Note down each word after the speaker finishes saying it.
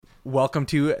Welcome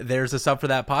to There's a Sub for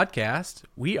That podcast.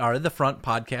 We are the front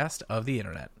podcast of the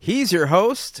internet. He's your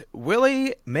host,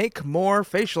 Willie Make More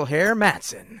Facial Hair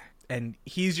Matson. And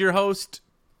he's your host,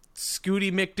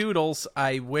 Scooty McDoodles.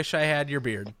 I wish I had your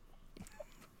beard.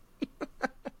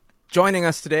 Joining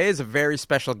us today is a very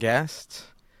special guest.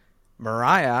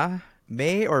 Mariah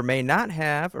may or may not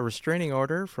have a restraining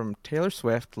order from Taylor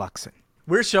Swift Luxon.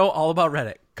 We're a show all about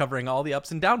Reddit, covering all the ups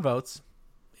and down votes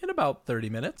in about 30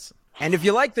 minutes. And if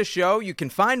you like the show, you can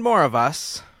find more of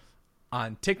us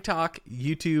on TikTok,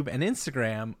 YouTube, and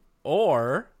Instagram,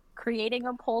 or creating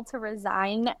a poll to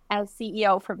resign as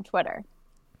CEO from Twitter.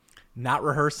 Not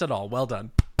rehearsed at all. Well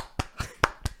done.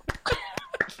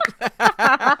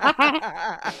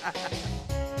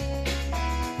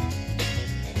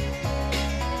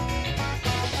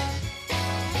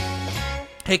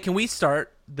 Hey, can we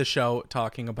start the show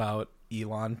talking about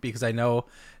Elon? Because I know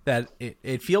that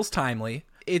it feels timely.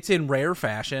 It's in rare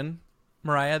fashion,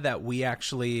 Mariah, that we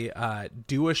actually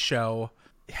do a show,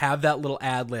 have that little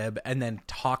ad lib, and then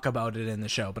talk about it in the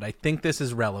show. But I think this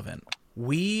is relevant.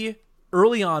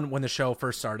 Early on when the show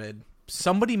first started,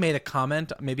 somebody made a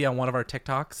comment, maybe on one of our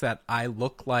TikToks, that I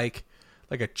look like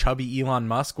a chubby Elon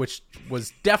Musk, which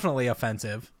was definitely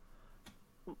offensive.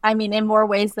 I mean, in more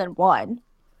ways than one.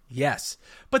 Yes.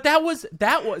 But that was, see,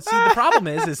 the problem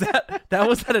is that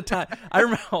was at a time.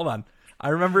 I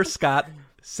remember Scott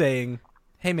saying,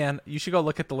 hey man, you should go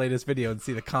look at the latest video and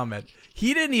see the comment.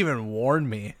 He didn't even warn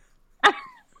me.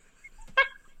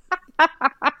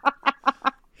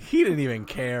 He didn't even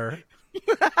care.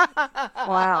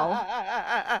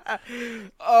 Wow.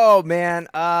 Oh man,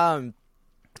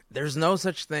 there's no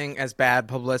such thing as bad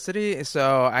publicity,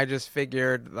 so I just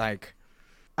figured, like,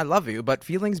 I love you, but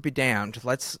feelings be damned.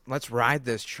 Let's ride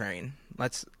this train.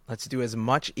 Let's do as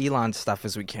much Elon stuff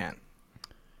as we can.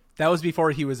 That was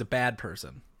before he was a bad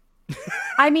person.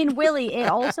 I mean, Willie, it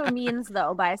also means,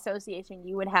 though, by association,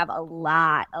 you would have a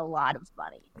lot of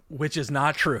money. Which is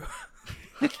not true.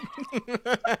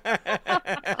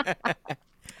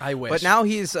 I wish. But now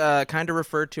he's kind of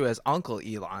referred to as Uncle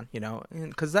Elon,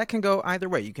 because that can go either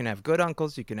way. You can have good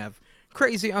uncles, you can have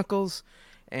crazy uncles,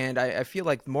 and I feel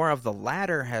like more of the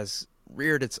latter has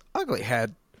reared its ugly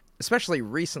head, especially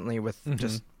recently with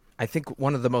just, I think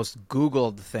one of the most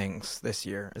Googled things this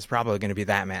year is probably going to be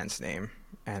that man's name.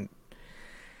 And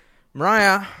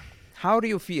Mariah, how do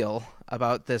you feel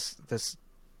about this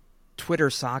Twitter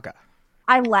saga?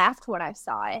 I laughed when I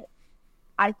saw it.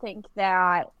 I think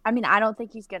that, I don't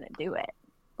think he's going to do it.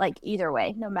 Like, either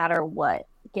way, no matter what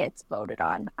gets voted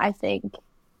on. I think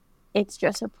it's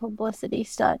just a publicity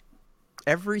stunt.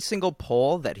 Every single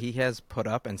poll that he has put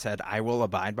up and said, I will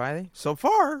abide by, so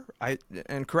far,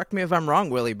 and correct me if I'm wrong,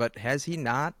 Willie, but has he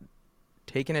not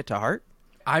taken it to heart?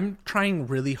 I'm trying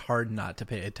really hard not to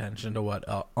pay attention to what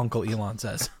Uncle Elon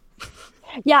says.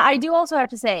 Yeah, I do also have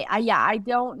to say, I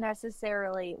don't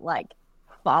necessarily,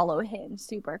 follow him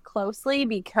super closely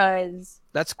because...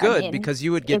 That's good, because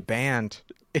you would get banned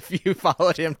if you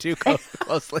followed him too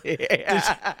closely.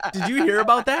 Did you hear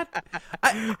about that?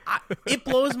 It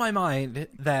blows my mind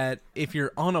that if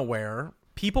you're unaware,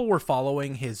 people were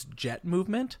following his jet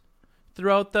movement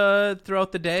throughout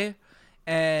the day,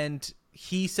 and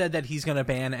he said that he's going to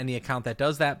ban any account that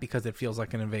does that because it feels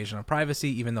like an invasion of privacy,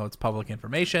 even though it's public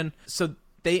information. So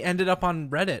they ended up on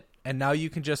Reddit, and now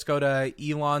you can just go to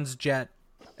Elon's jet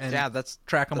and that's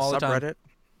track them all the time. Subreddit.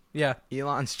 Yeah,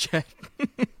 Elon's jet.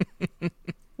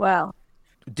 Well,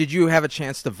 did you have a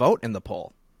chance to vote in the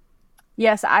poll?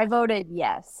 Yes, I voted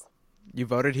yes. You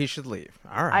voted he should leave.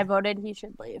 All right. I voted he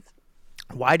should leave.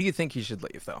 Why do you think he should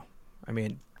leave, though? I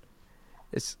mean,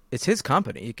 it's his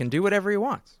company. He can do whatever he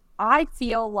wants. I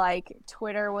feel like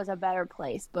Twitter was a better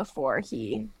place before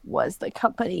he was the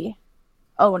company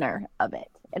owner of it.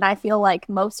 And I feel like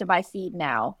most of my feed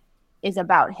now is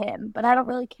about him, but I don't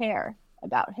really care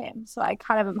about him. So I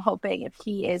kind of am hoping if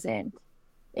he isn't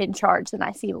in charge, then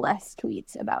I see less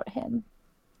tweets about him.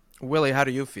 Willie, how do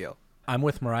you feel? I'm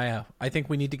with Mariah. I think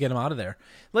we need to get him out of there.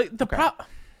 I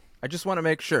just want to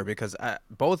make sure because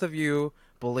both of you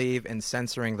believe in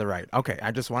censoring the right. Okay,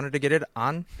 I just wanted to get it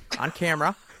on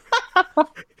camera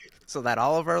so that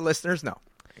all of our listeners know.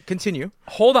 Continue.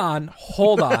 Hold on.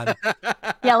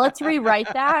 Yeah, let's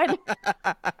rewrite that.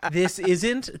 This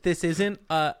isn't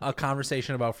a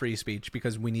conversation about free speech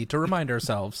because we need to remind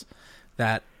ourselves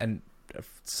that, and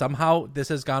somehow this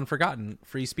has gone forgotten,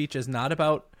 free speech is not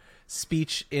about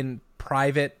speech in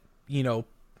private,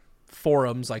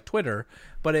 forums like Twitter,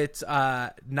 but it's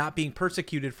not being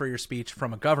persecuted for your speech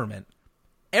from a government.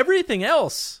 Everything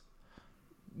else,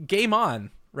 game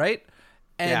on, right?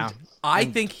 And I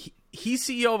think he's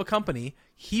CEO of a company.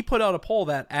 he put out a poll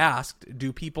that asked,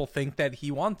 do people think that he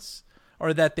wants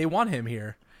or that they want him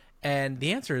here? And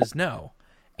the answer is no.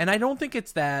 And I don't think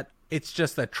it's that it's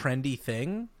just a trendy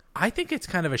thing. I think it's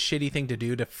kind of a shitty thing to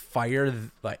do to fire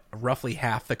like roughly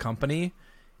half the company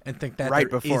and think that Right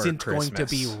there before isn't going to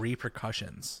be Christmas.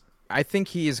 repercussions. I think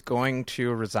he is going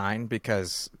to resign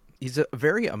because he's a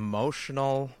very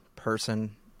emotional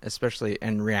person, especially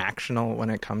and reactional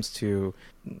when it comes to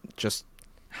just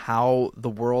how the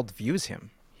world views him.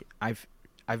 I've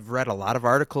read a lot of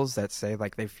articles that say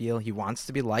like they feel he wants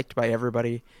to be liked by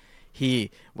everybody.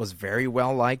 He was very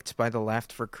well liked by the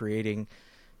left for creating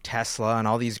Tesla and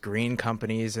all these green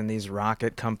companies and these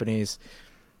rocket companies.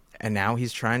 And now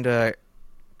he's trying to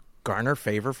garner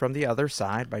favor from the other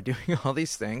side by doing all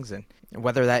these things. And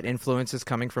whether that influence is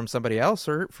coming from somebody else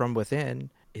or from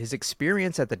within, his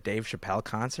experience at the Dave Chappelle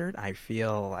concert, I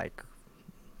feel like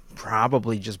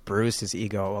probably just bruised his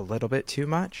ego a little bit too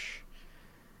much.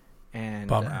 And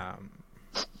Bummer.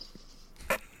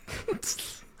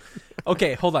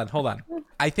 Okay, hold on.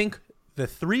 I think the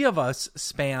three of us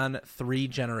span 3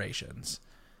 generations.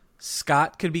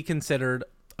 Scott could be considered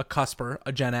a cusper,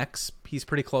 a Gen X. He's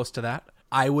pretty close to that.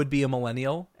 I would be a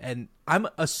millennial. And I'm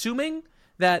assuming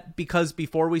that because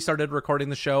before we started recording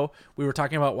the show, we were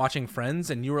talking about watching Friends,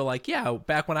 and you were like, yeah,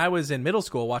 back when I was in middle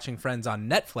school watching Friends on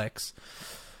Netflix.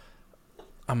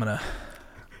 I'm gonna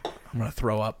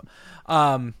throw up.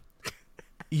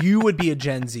 You would be a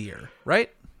Gen Zer, right?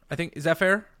 I think, is that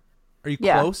fair? Are you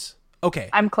Yeah. close? Okay.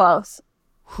 I'm close.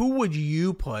 Who would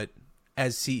you put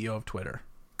as CEO of Twitter?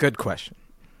 good question.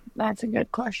 That's a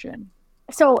good question.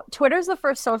 So Twitter's the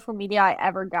first social media I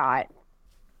ever got,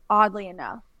 oddly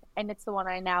enough, and it's the one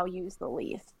I now use the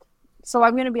least. So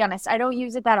I'm going to be honest, I don't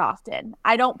use it that often.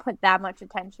 I don't put that much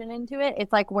attention into it.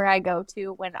 It's like where I go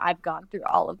to when I've gone through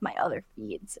all of my other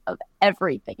feeds of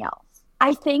everything else.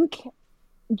 I think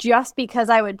just because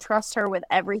I would trust her with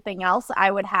everything else,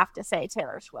 I would have to say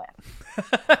Taylor Swift.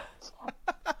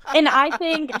 And I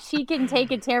think she can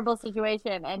take a terrible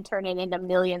situation and turn it into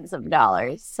millions of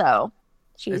dollars. So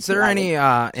she's Is there who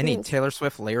I would any choose. Taylor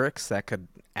Swift lyrics that could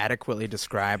adequately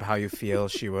describe how you feel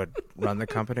she would run the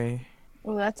company?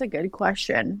 Well, that's a good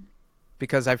question.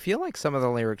 Because I feel like some of the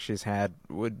lyrics she's had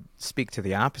would speak to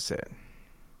the opposite.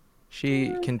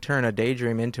 She can turn a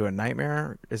daydream into a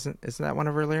nightmare. Isn't that one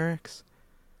of her lyrics?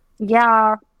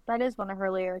 Yeah, that is one of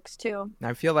her lyrics too. And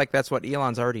I feel like that's what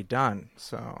Elon's already done.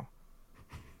 So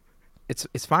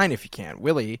it's fine if you can't.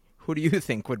 Willie, who do you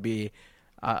think would be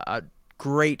a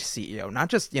great CEO? Not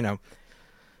just,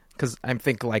 because I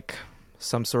think like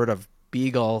some sort of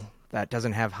beagle that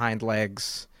doesn't have hind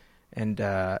legs and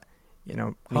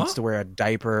needs to wear a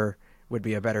diaper would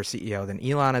be a better CEO than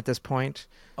Elon at this point.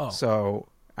 Oh. So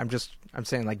I'm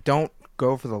saying like don't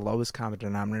go for the lowest common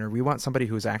denominator. We want somebody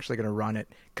who's actually going to run it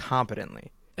competently.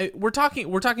 We're talking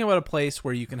about a place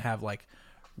where you can have like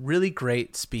really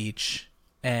great speech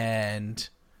and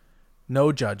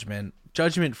no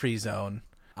judgment-free zone.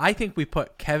 I think we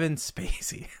put Kevin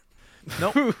Spacey.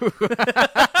 Nope.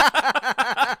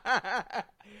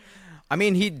 I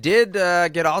mean, he did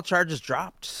get all charges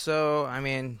dropped, so I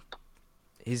mean,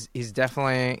 he's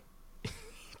definitely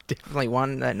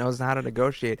one that knows how to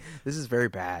negotiate. This is very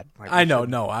bad. Like, I know.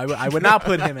 No, I would not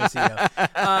put him as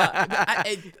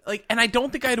CEO. And I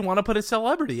don't think I'd want to put a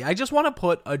celebrity. I just want to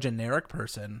put a generic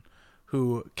person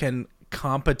who can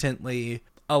competently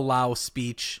allow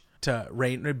speech to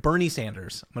reign. Bernie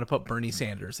Sanders. I'm going to put Bernie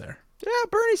Sanders there. Yeah,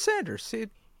 Bernie Sanders.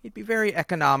 He'd be very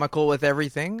economical with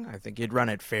everything. I think he'd run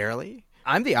it fairly.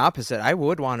 I'm the opposite. I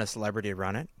would want a celebrity to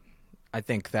run it. I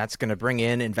think that's going to bring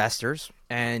in investors,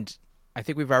 and I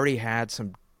think we've already had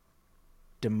some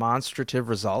demonstrative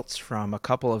results from a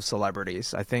couple of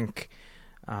celebrities. I think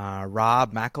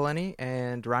Rob McElhenney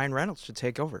and Ryan Reynolds should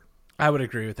take over. I would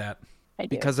agree with that. I do.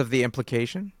 Because of the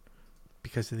implication?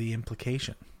 Because of the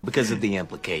implication. Because of the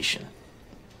implication.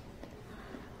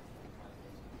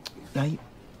 Now,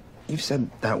 you've said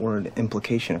that word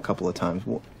implication a couple of times.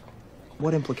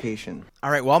 What implication?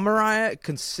 All right, while Mariah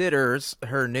considers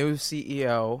her new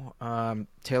CEO,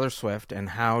 Taylor Swift, and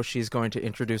how she's going to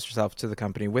introduce herself to the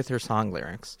company with her song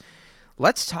lyrics,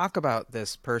 let's talk about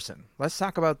this person. Let's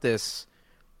talk about this.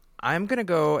 I'm going to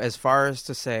go as far as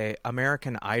to say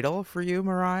American Idol for you,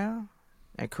 Mariah,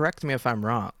 and correct me if I'm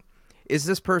wrong. Is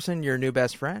this person your new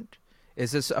best friend?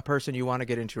 Is this a person you want to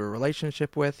get into a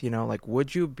relationship with?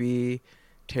 Would you be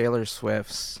Taylor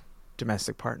Swift's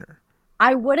domestic partner?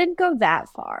 I wouldn't go that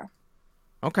far.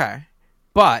 Okay.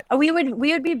 But We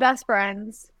would be best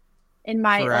friends in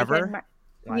my forever?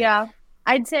 yeah.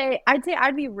 I'd say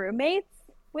I'd be roommates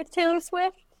with Taylor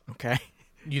Swift. Okay.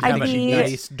 You'd I'd have a be-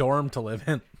 nice dorm to live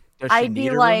in. Does she I'd need be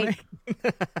a like,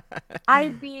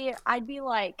 roommate? I'd be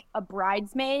like a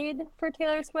bridesmaid for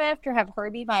Taylor Swift, or have her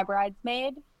be my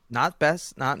bridesmaid. Not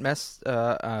best, not best,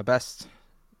 best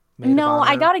maid of No, I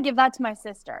honor. gotta give that to my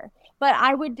sister. But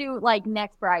I would do like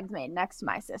next bridesmaid next to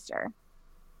my sister,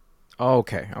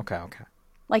 Okay.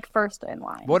 like first in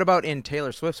line. What about in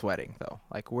Taylor Swift's wedding, though?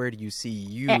 Like, where do you see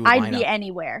you I'd line be up?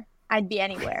 anywhere. I'd be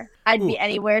anywhere. I'd be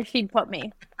anywhere she'd put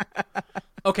me.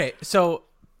 Okay, so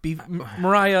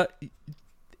Mariah,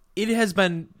 it has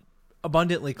been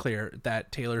abundantly clear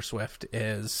that Taylor Swift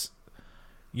is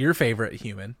your favorite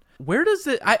human. Where does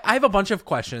it? I have a bunch of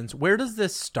questions. Where does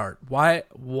this start?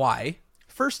 Why?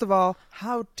 First of all,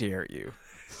 how dare you?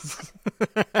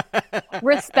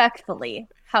 Respectfully,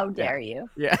 how dare you?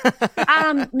 Yeah.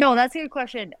 No, that's a good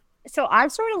question. So I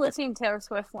started listening to Taylor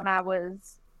Swift when I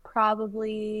was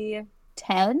probably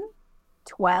 10,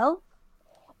 12.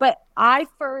 But I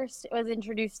first was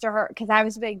introduced to her because I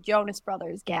was a big Jonas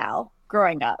Brothers gal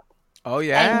growing up. Oh,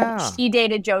 yeah. And she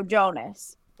dated Joe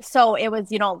Jonas. So it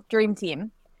was, Dream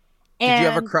Team. Did you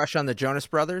have a And crush on the Jonas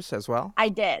Brothers as well? I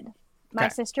did. My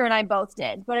Okay. sister and I both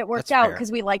did. But it worked That's out fair.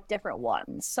 because we liked different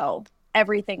ones. So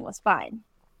everything was fine.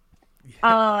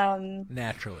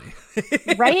 Naturally.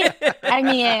 Right? I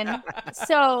mean,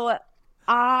 so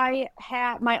I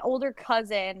had my older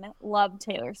cousin loved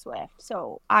Taylor Swift,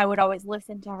 so I would always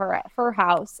listen to her at her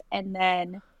house, and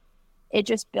then it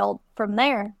just built from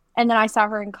there. And then I saw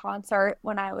her in concert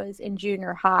when I was in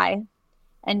junior high,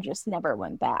 and just never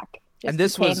went back. Just And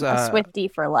this became was, a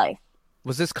Swiftie for life.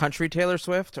 Was this country Taylor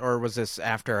Swift, or was this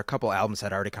after a couple albums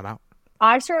had already come out?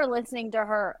 I started listening to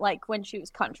her like when she was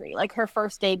country, like her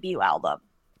first debut album.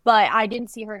 But I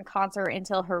didn't see her in concert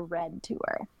until her Red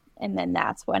tour. And then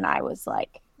that's when I was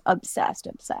like obsessed.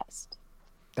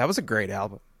 That was a great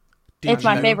album. It's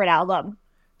my favorite album.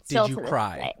 Still Did you to this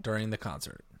cry day. during the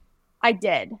concert? I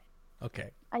did. Okay.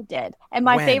 I did. And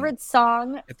my When? favorite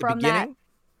song At the from that beginning?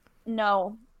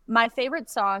 no. My favorite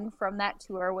song from that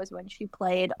tour was when she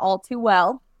played All Too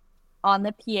Well on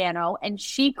the piano and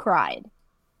she cried.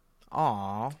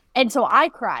 Aw. And so I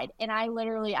cried and I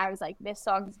was like, this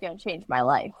song is going to change my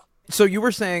life. So you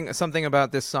were saying something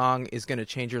about this song is going to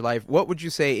change your life. What would you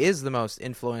say is the most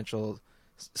influential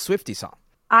Swiftie song?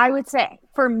 I would say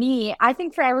for me, I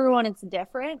think for everyone it's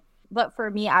different, but for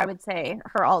me, I would say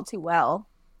her All Too Well.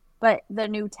 But the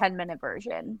new 10-minute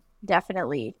version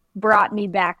definitely brought me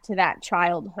back to that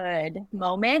childhood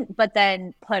moment, but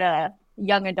then put a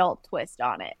young adult twist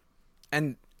on it.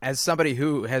 And as somebody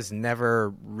who has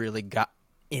never really got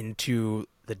into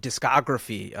the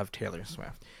discography of Taylor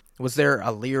Swift, was there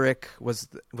a lyric? Was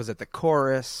it the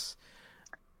chorus?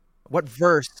 What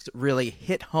verse really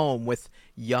hit home with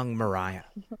young Mariah?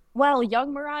 Well,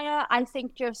 young Mariah, I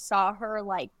think just saw her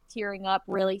like tearing up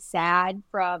really sad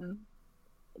from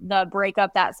the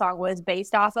breakup that song was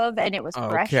based off of, and it was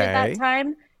fresh at Okay. that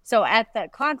time. So at the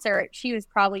concert, she was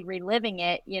probably reliving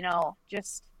it,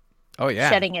 just Oh yeah,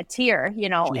 shedding a tear, She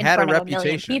in had a front of a million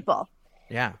reputation. people.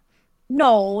 yeah.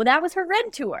 No, that was her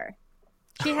Red tour.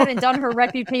 She hadn't done her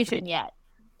reputation yet.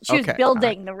 She was Okay,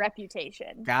 building the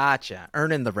reputation. Gotcha.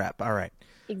 Earning the rep. All right.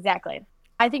 Exactly.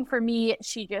 I think for me,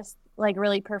 she just like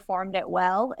really performed it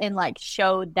well and like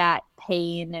showed that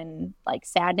pain and like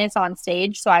sadness on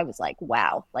stage. So I was like,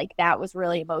 wow, like that was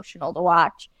really emotional to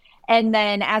watch. And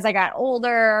then as I got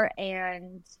older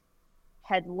and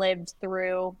had lived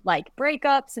through like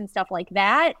breakups and stuff like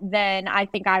that, then I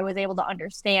think I was able to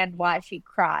understand why she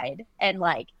cried. And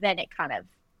like then it kind of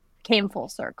came full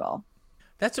circle.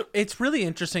 It's really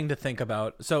interesting to think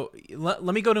about. So let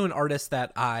me go to an artist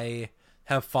that I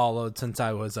have followed since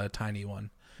I was a tiny one.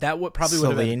 That would probably would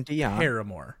have Celine been Dion.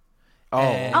 Paramore. Oh.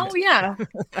 And- Oh, yeah.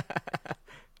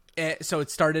 So it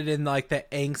started in like the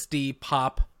angsty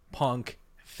pop punk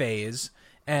phase,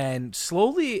 and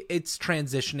slowly it's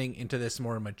transitioning into this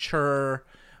more mature,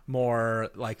 more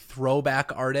like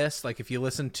throwback artist. Like if you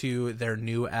listen to their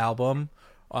new album,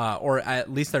 or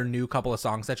at least their new couple of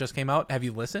songs that just came out, have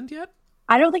you listened yet?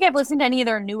 I don't think I've listened to any of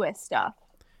their newest stuff,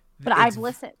 but It's-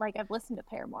 I've listened to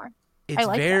Paramore. It's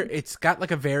like very, them. it's got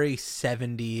like a very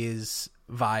 70s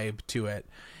vibe to it.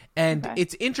 And Okay.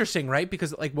 it's interesting, right?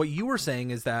 Because like what you were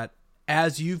saying is that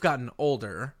as you've gotten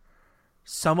older,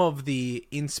 some of the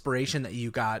inspiration that you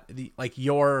got, like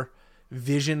your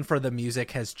vision for the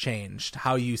music has changed.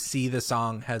 How you see the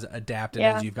song has adapted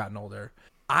Yeah. as you've gotten older.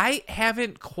 I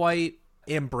haven't quite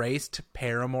embraced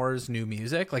Paramore's new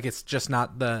music. Like it's just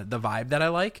not the vibe that I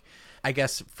like. I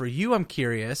guess for you, I'm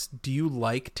curious, do you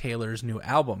like Taylor's new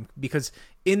album? Because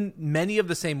in many of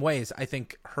the same ways, I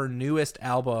think her newest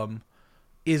album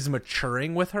is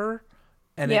maturing with her,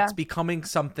 and Yeah. it's becoming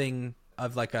something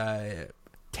of like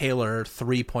Taylor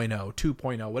 3.0,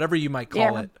 2.0, whatever you might call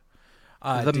Yeah. it.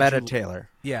 The did meta you- Taylor.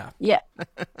 Yeah. Yeah.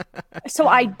 So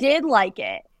I did like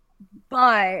it,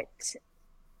 but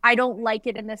I don't like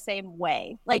it in the same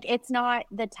way. Like, it's not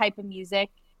the type of music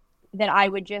that I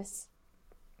would just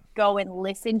go and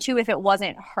listen to if it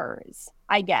wasn't hers,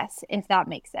 I guess, if that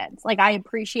makes sense. Like, I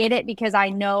appreciate it because I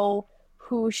know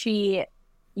who she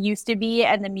used to be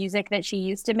and the music that she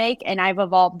used to make, and I've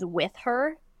evolved with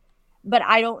her. But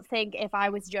I don't think if I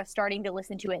was just starting to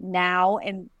listen to it now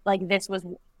and like this was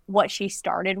what she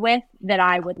started with, that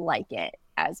I would like it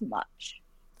as much.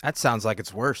 That sounds like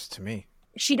it's worse to me.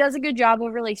 She does a good job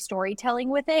of really storytelling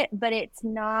with it, but it's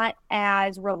not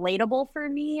as relatable for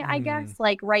me, I guess.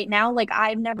 Like right now, like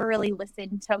I've never really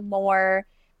listened to more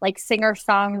like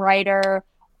singer-songwriter,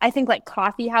 I think like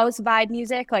coffee house vibe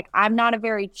music. Like I'm not a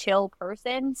very chill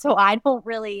person, so I don't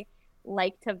really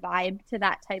like to vibe to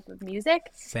that type of music.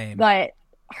 Same. But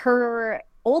her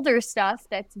older stuff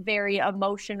that's very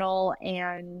emotional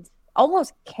and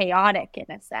almost chaotic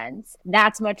in a sense,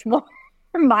 that's much more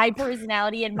my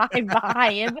personality and my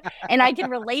vibe, and I can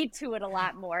relate to it a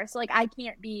lot more. So like I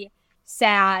can't be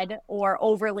sad or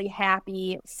overly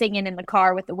happy singing in the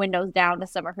car with the windows down to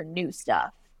some of her new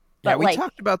stuff. Yeah, But we like,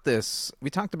 talked about this. We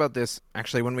talked about this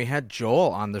actually when we had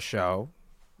Joel on the show.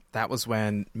 That was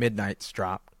when Midnight's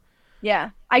dropped.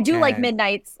 yeah, I do like And-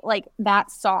 Midnight's, like that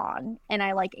song, and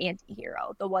I like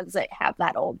Antihero, the ones that have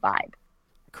that old vibe.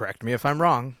 Correct me if I'm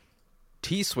wrong.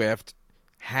 T Swift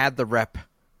had the rep.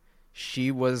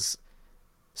 She was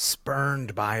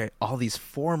spurned by all these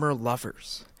former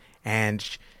lovers,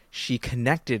 and she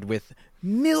connected with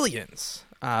millions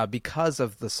because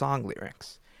of the song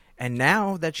lyrics. And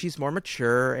now that she's more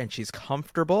mature and she's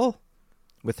comfortable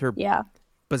with her Yeah.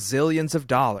 bazillions of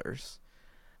dollars,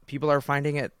 people are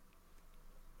finding it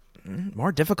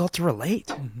more difficult to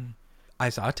relate. I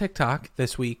saw a TikTok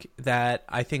this week that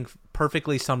I think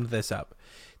perfectly summed this up.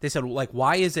 They said, like,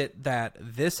 why is it that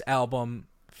this album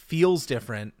feels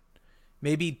different,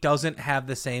 maybe doesn't have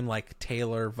the same, like,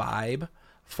 Taylor vibe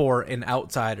for an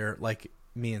outsider like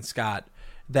me and Scott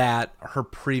that her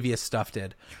previous stuff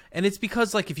did? And it's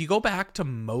because, like, if you go back to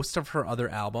most of her other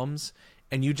albums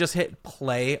and you just hit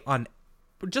play on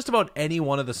just about any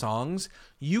one of the songs,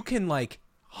 you can, like,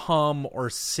 hum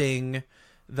or sing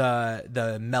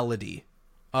the melody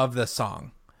of the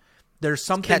song. There's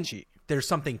something catchy. There's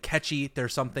something catchy.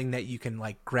 There's something that you can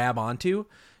like grab onto.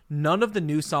 None of the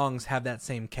new songs have that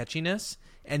same catchiness,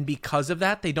 and because of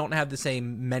that, they don't have the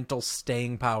same mental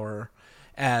staying power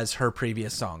as her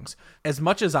previous songs. As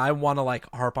much as I want to like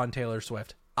harp on Taylor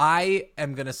Swift, I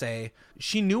am gonna say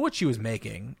she knew what she was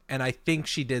making, and I think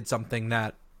she did something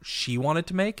that she wanted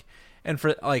to make, and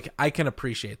for like I can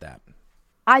appreciate that.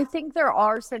 I think there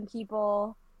are some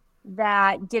people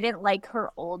that didn't like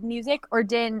her old music or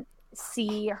didn't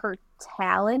see her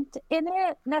talent in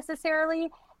it necessarily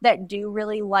that do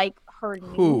really like her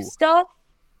new Who? stuff.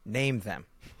 Name them.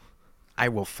 I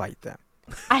will fight them.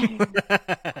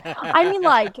 I mean,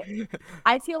 like,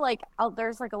 I feel like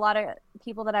there's like a lot of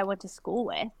people that I went to school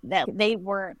with that they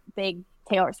weren't big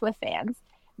Taylor Swift fans.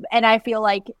 And I feel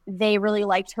like they really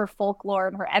liked her folklore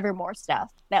and her Evermore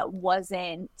stuff that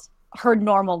wasn't her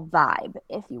normal vibe,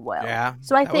 if you will. Yeah,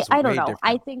 So I that think, was I don't way know. different.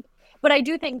 I think, but I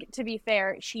do think, to be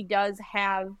fair, she does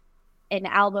have an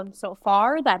album so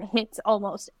far that hits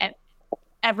almost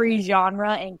every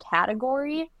genre and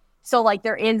category. So like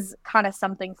there is kind of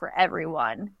something for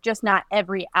everyone, just not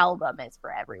every album is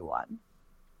for everyone.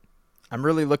 I'm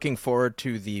really looking forward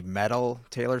to the metal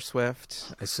Taylor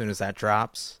Swift as soon as that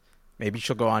drops. Maybe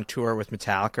she'll go on tour with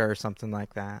Metallica or something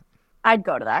like that. I'd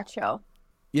go to that show.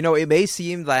 You know, it may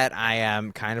seem that I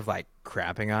am kind of like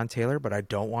crapping on Taylor, but I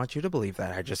don't want you to believe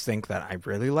that. I just think that I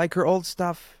really like her old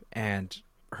stuff, and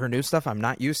her new stuff I'm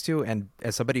not used to. And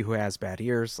as somebody who has bad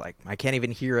ears, like I can't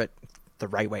even hear it the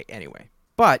right way anyway.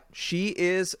 But she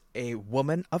is a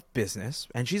woman of business,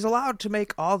 and she's allowed to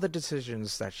make all the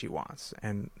decisions that she wants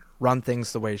and run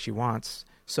things the way she wants.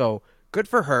 So good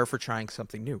for her for trying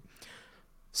something new.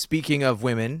 Speaking of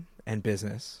women and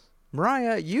business,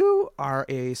 Mariah, you are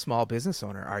a small business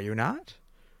owner, are you not?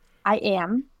 I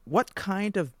am. What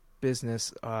kind of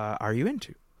business are you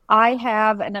into? I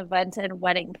have an event and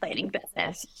wedding planning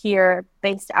business here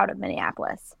based out of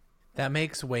Minneapolis. That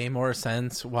makes way more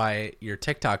sense why your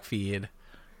TikTok feed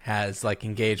has like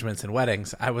engagements and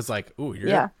weddings. I was like, ooh,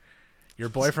 your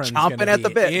boyfriend's Chomping gonna at be the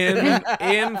bit.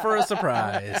 in for a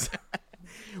surprise.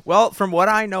 Well, from what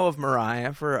I know of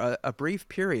Mariah, for a brief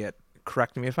period,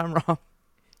 correct me if I'm wrong,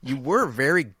 you were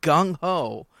very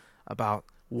gung-ho about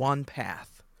one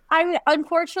path.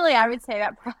 Unfortunately, I would say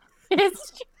that probably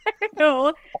is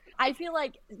true. I feel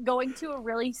like going to a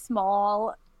really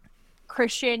small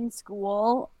Christian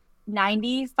school,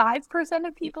 95%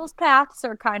 of people's paths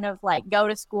are kind of like go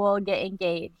to school, get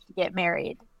engaged, get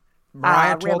married.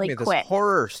 Mariah told really me this quick.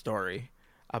 horror story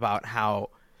about how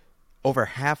over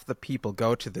half the people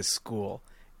go to this school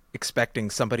expecting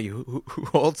somebody who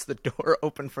holds the door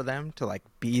open for them to like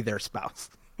be their spouse.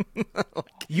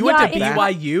 You went to it's-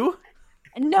 BYU?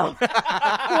 No, close.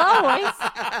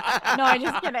 No, I'm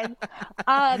just kidding.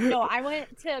 No, I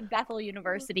went to Bethel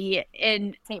University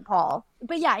in St. Paul.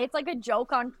 But yeah, it's like a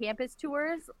joke on campus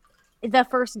tours. The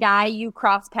first guy you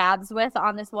cross paths with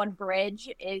on this one bridge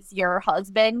is your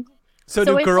husband. So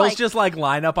So do it's girls like- just like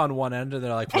line up on one end and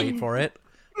they're like, wait for it?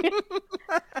 It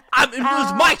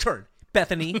was my turn,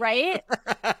 Bethany. Right?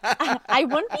 I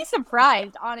wouldn't be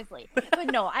surprised, honestly.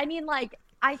 But no, I mean, like,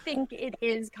 I think it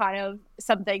is kind of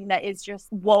something that is just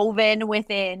woven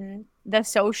within the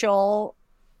social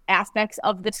aspects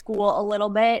of the school a little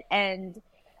bit. And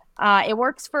it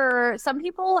works for some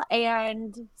people,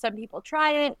 and some people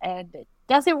try it and it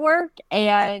doesn't work,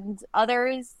 and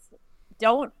others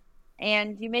don't,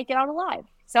 and you make it out alive.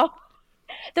 So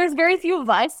there's very few of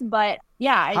us, but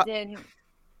yeah, I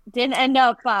didn't end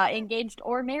up engaged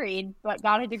or married, but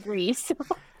got a degree. So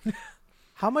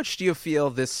How much do you feel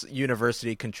this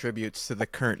university contributes to the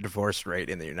current divorce rate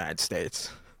in the United States?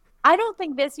 I don't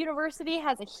think this university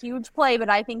has a huge play, but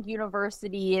I think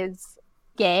universities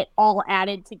get all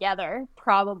added together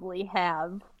probably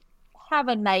have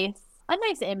a nice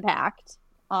impact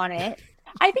on it.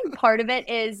 I think part of it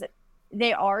is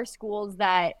they are schools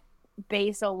that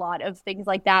base a lot of things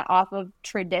like that off of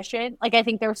tradition. Like, I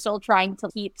think they're still trying to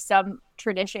keep some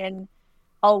tradition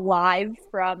alive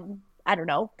from, I don't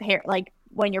know, like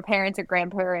when your parents or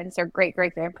grandparents or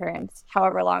great-great-grandparents,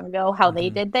 however long ago, how they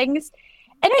did things.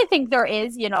 And I think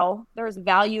there's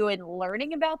value in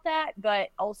learning about that, but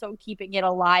also keeping it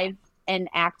alive and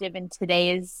active in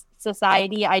today's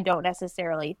society. I don't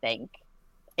necessarily think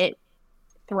it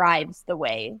thrives the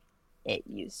way it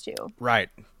used to. Right.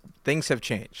 Things have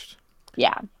changed.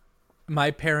 Yeah.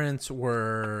 My parents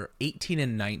were 18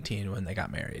 and 19 when they got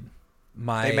married.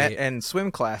 They met in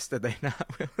swim class, did they not?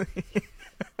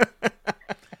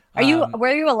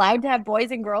 Were you allowed to have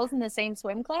boys and girls in the same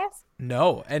swim class?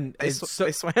 No, and They, it's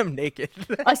they swam naked.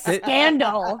 A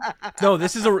scandal. no,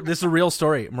 this is a real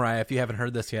story, Mariah, if you haven't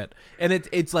heard this yet. And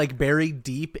it's like buried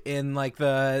deep in like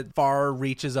the far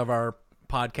reaches of our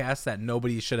podcast that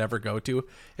nobody should ever go to.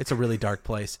 It's a really dark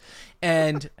place.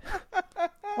 And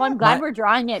Well, I'm glad we're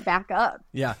drawing it back up.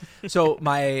 yeah. So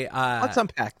my Let's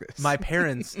unpack this. my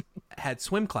parents had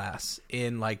swim class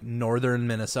in like northern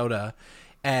Minnesota,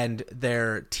 and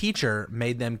their teacher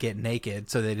made them get naked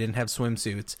so they didn't have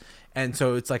swimsuits. And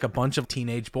so it's like a bunch of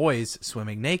teenage boys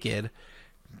swimming naked.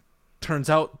 Turns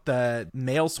out the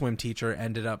male swim teacher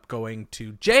ended up going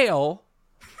to jail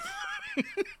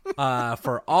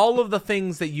for all of the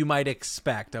things that you might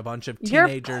expect. A bunch of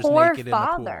teenagers Your poor naked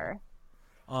father. in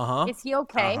the pool. Is he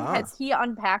okay? Uh-huh. Has he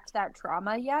unpacked that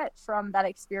trauma yet from that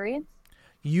experience?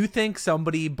 You think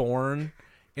somebody born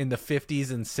in the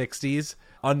 50s and 60s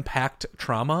unpacked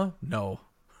trauma? No.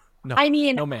 I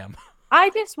mean, no, ma'am. I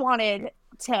just wanted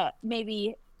to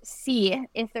maybe see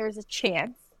if there's a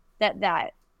chance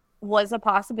that was a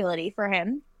possibility for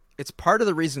him. It's part of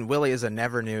the reason Willie is a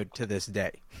never nude to this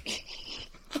day.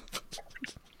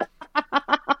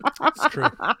 It's true.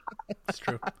 It's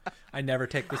true. I never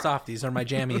take this off. These are my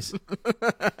jammies.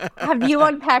 Have you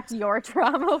unpacked your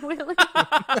trauma, Willie?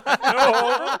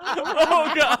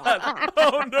 Oh, God.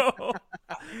 Oh, no.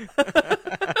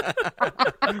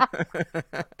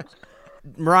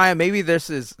 Mariah, maybe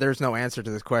there's no answer to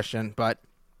this question, but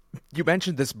you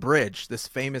mentioned this bridge, this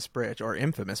famous bridge or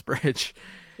infamous bridge.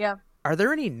 Yeah. Are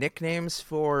there any nicknames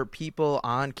for people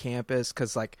on campus?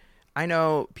 Because, like, I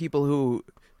know people who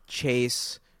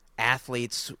chase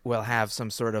athletes will have some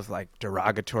sort of, like,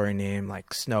 derogatory name,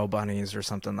 like snow bunnies or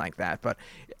something like that. But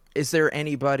is there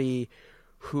anybody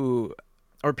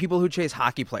or people who chase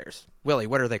hockey players? Willie,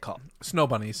 what are they called? Snow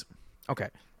bunnies. Okay.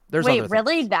 There's Wait, other things.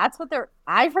 really? That's what they're...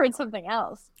 I've heard something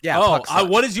else. Yeah, Oh, puck sluts.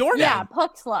 what is your name? Yeah,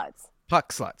 puck sluts.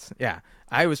 Puck sluts. Yeah.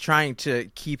 I was trying to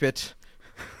keep it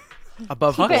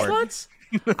above Puck board. sluts?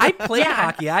 I played Yeah.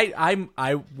 hockey.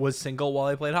 I was single while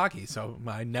I played hockey, so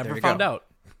I never There you found go.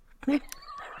 out.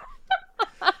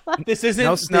 This isn't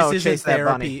No snow, this isn't chase that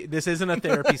therapy. bunny. This isn't a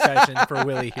therapy session for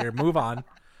Willie here. Move on.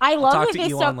 I love talk that to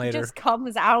this Elon stuff later. just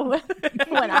comes out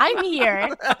when I'm here.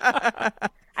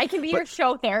 I can be your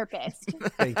show therapist.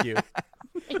 Thank you.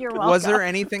 You're welcome. Was there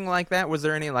anything like that? Was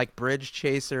there any like bridge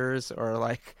chasers or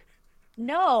like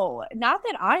No, not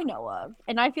that I know of.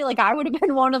 And I feel like I would have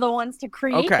been one of the ones to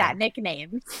create Okay. that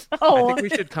nickname. I So think we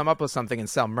should come up with something and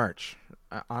sell merch.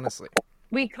 Honestly.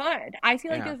 we could. I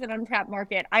feel like Yeah. there's an untapped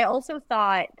market. I also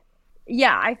thought,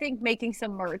 yeah, I think making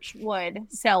some merch would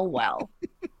sell well.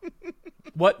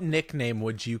 What nickname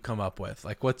would you come up with?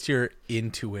 Like, what's your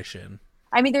intuition?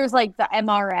 I mean, there's like the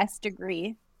MRS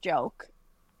degree joke.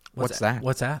 What's that?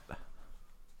 What's that?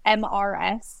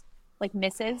 MRS, like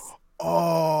Mrs.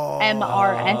 Oh.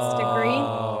 MRS degree.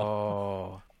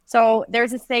 Oh. So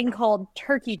there's this thing called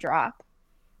Turkey Drop,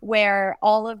 where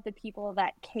all of the people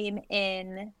that came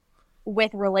in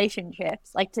with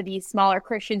relationships, like to these smaller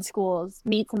Christian schools,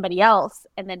 meet somebody else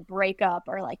and then break up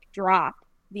or like drop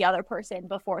the other person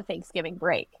before Thanksgiving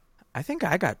break. I think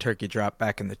I got turkey drop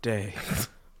back in the day.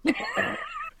 You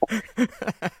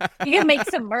can make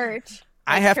some merch.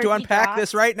 I like have to turkey unpack drops.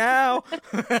 this right now.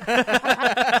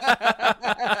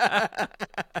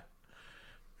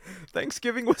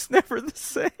 Thanksgiving was never the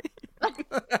same.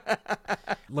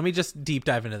 Let me just deep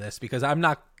dive into this because I'm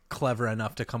not clever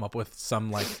enough to come up with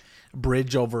some like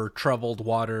bridge over troubled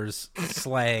waters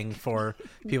slang for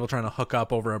people trying to hook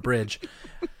up over a bridge.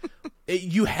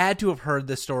 You had to have heard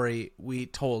the story we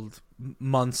told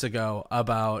months ago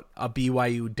about a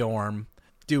BYU dorm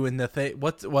doing the thing.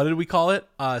 What did we call it?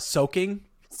 Soaking.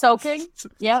 Soaking.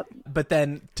 Yep. But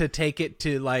then to take it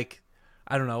to like,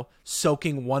 I don't know,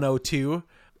 soaking 102.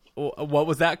 What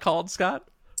was that called, Scott?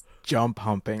 Jump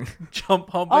humping. Jump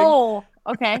humping. Oh,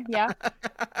 okay. Yeah.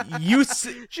 Your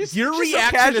she's so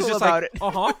reaction casual is just about like, it.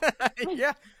 uh-huh.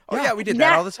 Yeah. Oh, yeah, we did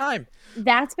that all the time.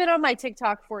 That's been on my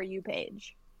TikTok For You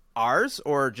page. Ours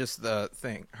or just the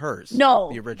thing? Hers? No,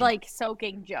 The original. like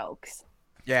soaking jokes.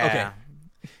 Yeah.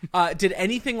 Okay. Did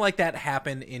anything like that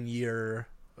happen in your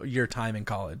time in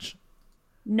college?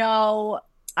 No,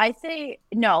 I say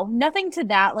no, nothing to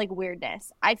that like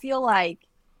weirdness. I feel like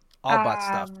All butt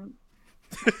stuff.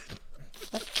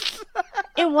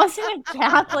 it wasn't a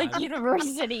Catholic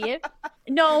university.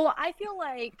 No, I feel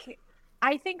like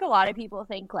I think a lot of people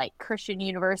think like Christian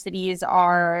universities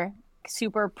are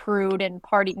super prude and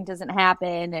partying doesn't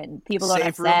happen and people don't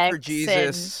have Save room sex. for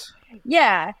Jesus.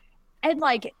 Yeah. And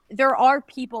like there are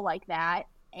people like that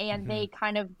and they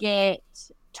kind of get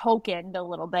tokened a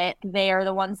little bit. They are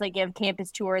the ones that give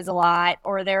campus tours a lot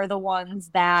or they're the ones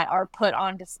that are put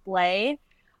on display.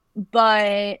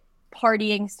 But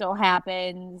partying still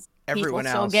happens. Everyone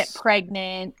people else still get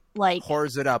pregnant. Like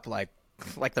Whores it up like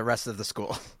the rest of the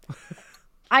school.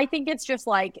 I think it's just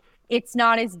like it's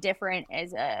not as different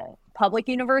as a public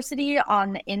university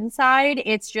on the inside.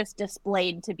 It's just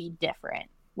displayed to be different,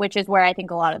 which is where I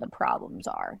think a lot of the problems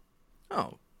are.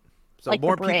 Oh. So Like the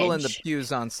more people in the bridge.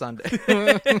 pews on Sunday.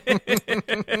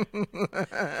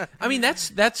 I mean,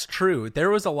 that's true. There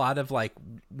was a lot of like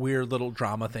weird little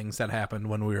drama things that happened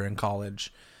when we were in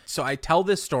college. So I tell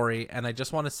this story and I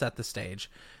just want to set the stage.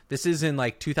 This is in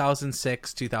like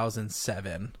 2006,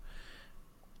 2007.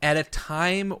 At a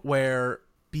time where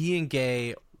being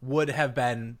gay would have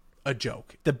been a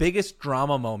joke. The biggest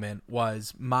drama moment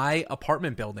was my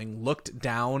apartment building looked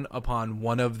down upon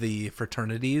one of the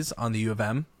fraternities on the U of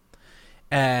M.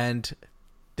 And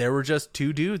there were just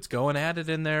two dudes going at it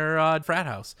in their frat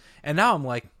house. And now I'm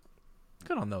like,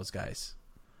 good on those guys.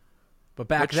 But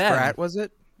back Which then, frat was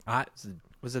it? I,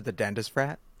 Was it the dentist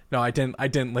frat? no, I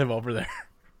didn't live over there.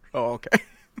 Oh, okay.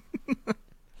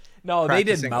 No, they did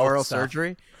Practicing mouth oral stuff.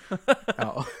 surgery.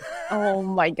 Oh. Oh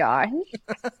my gosh.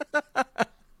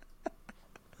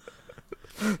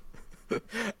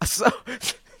 So,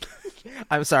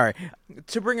 I'm sorry.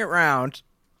 To bring it round,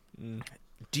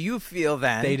 do you feel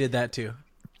then? They did that too.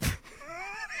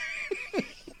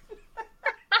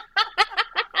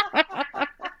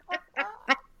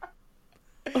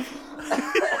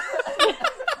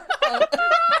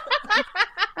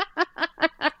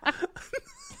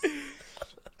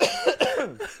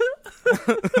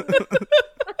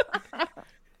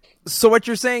 So what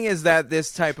you're saying is that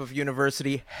this type of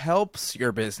university helps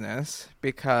your business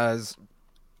because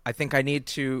I think I need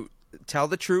to tell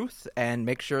the truth and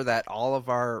make sure that all of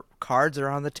our cards are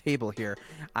on the table here.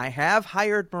 I have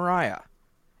hired Mariah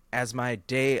as my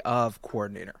day of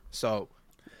coordinator. So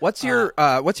what's your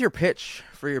pitch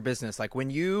for your business? Like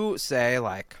when you say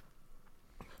like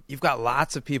you've got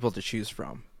lots of people to choose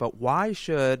from, but why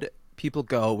should people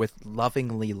go with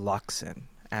Lovingly Luxon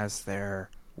as their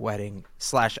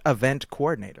wedding/event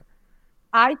coordinator?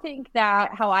 I think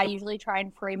that how I usually try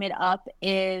and frame it up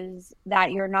is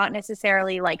that you're not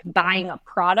necessarily like buying a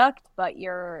product, but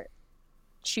you're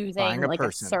choosing Buying a like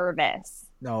person. a service.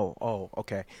 No. Oh,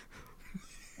 okay.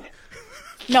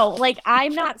 No, like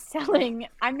I'm not selling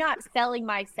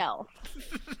myself.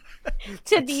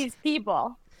 to these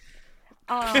people.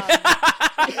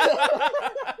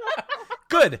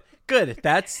 Good.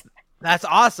 That's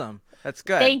awesome. That's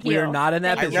good. Thank we you. are not in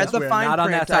that I business. read the We're fine not on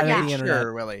print. that side I of made the internet.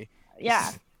 sure, Willie.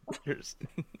 Yeah. Here's-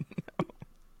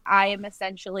 I am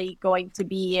essentially going to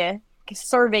be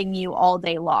serving you all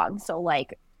day long. So,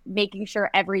 like, making sure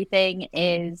everything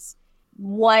is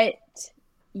what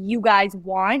you guys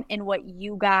want and what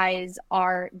you guys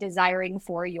are desiring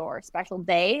for your special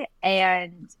day.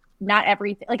 And not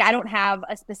everything, like, I don't have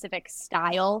a specific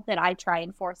style that I try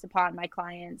and force upon my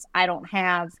clients. I don't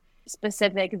have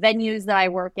specific venues that I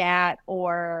work at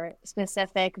or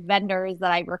specific vendors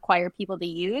that I require people to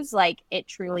use. Like, it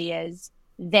truly is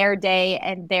their day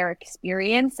and their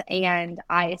experience, and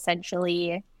I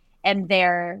essentially am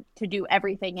there to do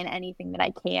everything and anything that I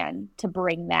can to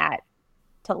bring that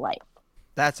to life.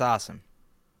 That's awesome.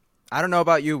 I don't know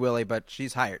about you, Willie, but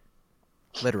she's hired.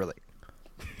 Literally.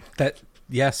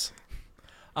 Yes.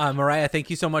 Mariah,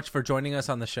 thank you so much for joining us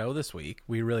on the show this week.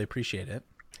 We really appreciate it.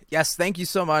 Yes, thank you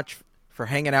so much for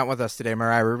hanging out with us today,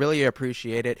 Mariah. We really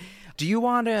appreciate it. Do you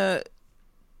want to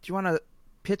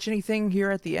pitch anything here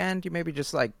at the end? You maybe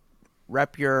just like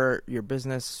rep your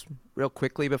business real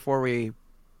quickly before we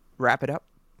wrap it up?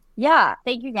 Yeah,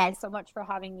 thank you guys so much for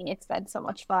having me. It's been so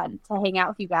much fun to hang out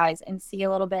with you guys and see a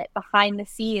little bit behind the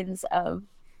scenes of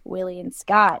Willie and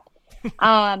Scott.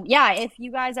 Yeah, if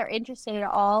you guys are interested at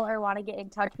all or want to get in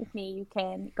touch with me, you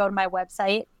can go to my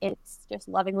website. It's just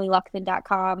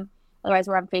lovinglyluckman.com. Otherwise,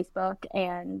 we're on Facebook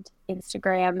and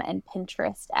Instagram and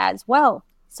Pinterest as well.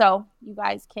 So you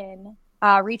guys can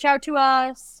reach out to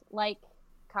us, like,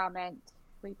 comment,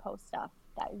 repost stuff.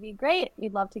 That would be great.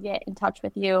 We'd love to get in touch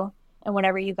with you and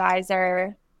whatever you guys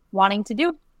are wanting to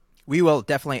do. We will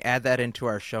definitely add that into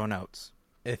our show notes.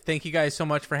 Thank you guys so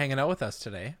much for hanging out with us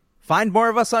today. Find more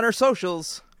of us on our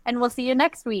socials. And we'll see you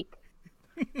next week.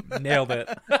 Nailed it.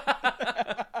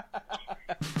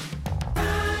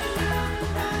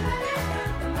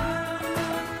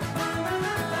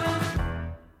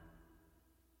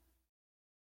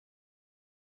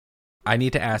 I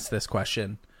need to ask this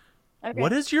question. Okay. What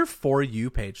does your For You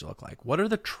page look like? What are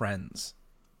the trends?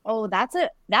 Oh, that's a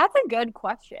good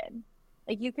question.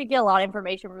 Like, you could get a lot of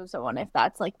information from someone if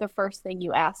that's like the first thing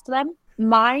you asked them.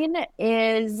 Mine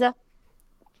is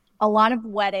a lot of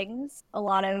weddings, a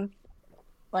lot of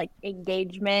like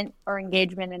engagement or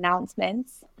engagement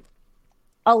announcements,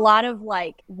 a lot of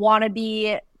like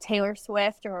wannabe Taylor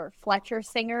Swift or Fletcher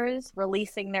singers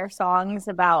releasing their songs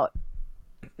about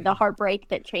the heartbreak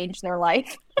that changed their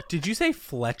life. Did you say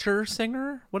Fletcher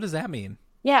singer? What does that mean?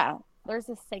 Yeah, there's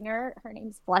a singer. Her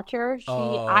name's Fletcher.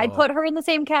 Oh. I put her in the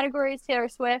same category as Taylor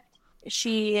Swift.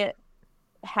 She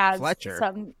has Fletcher.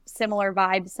 some similar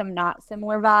vibes, some not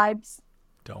similar vibes.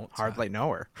 Don't Hardly know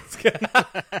her.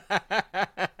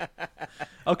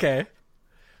 Okay.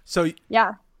 So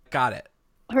Yeah. got it.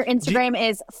 Her Instagram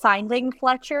is Finding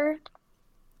Fletcher.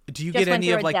 Do you Just get went any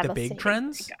through of a like the devastating big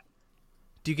trends?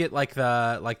 Do you get like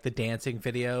the dancing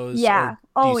videos? Yeah.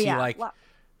 Or do Oh, you see yeah. like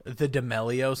the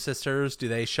D'Amelio sisters? Do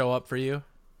they show up for you?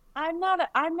 I'm not a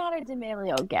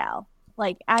D'Amelio gal.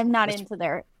 Like, I'm not into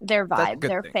their vibe, good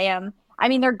their thing. fam. I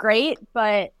mean, they're great,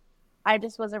 but I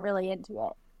just wasn't really into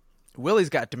it. Willie's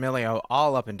got D'Amelio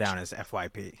all up and down his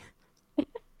FYP.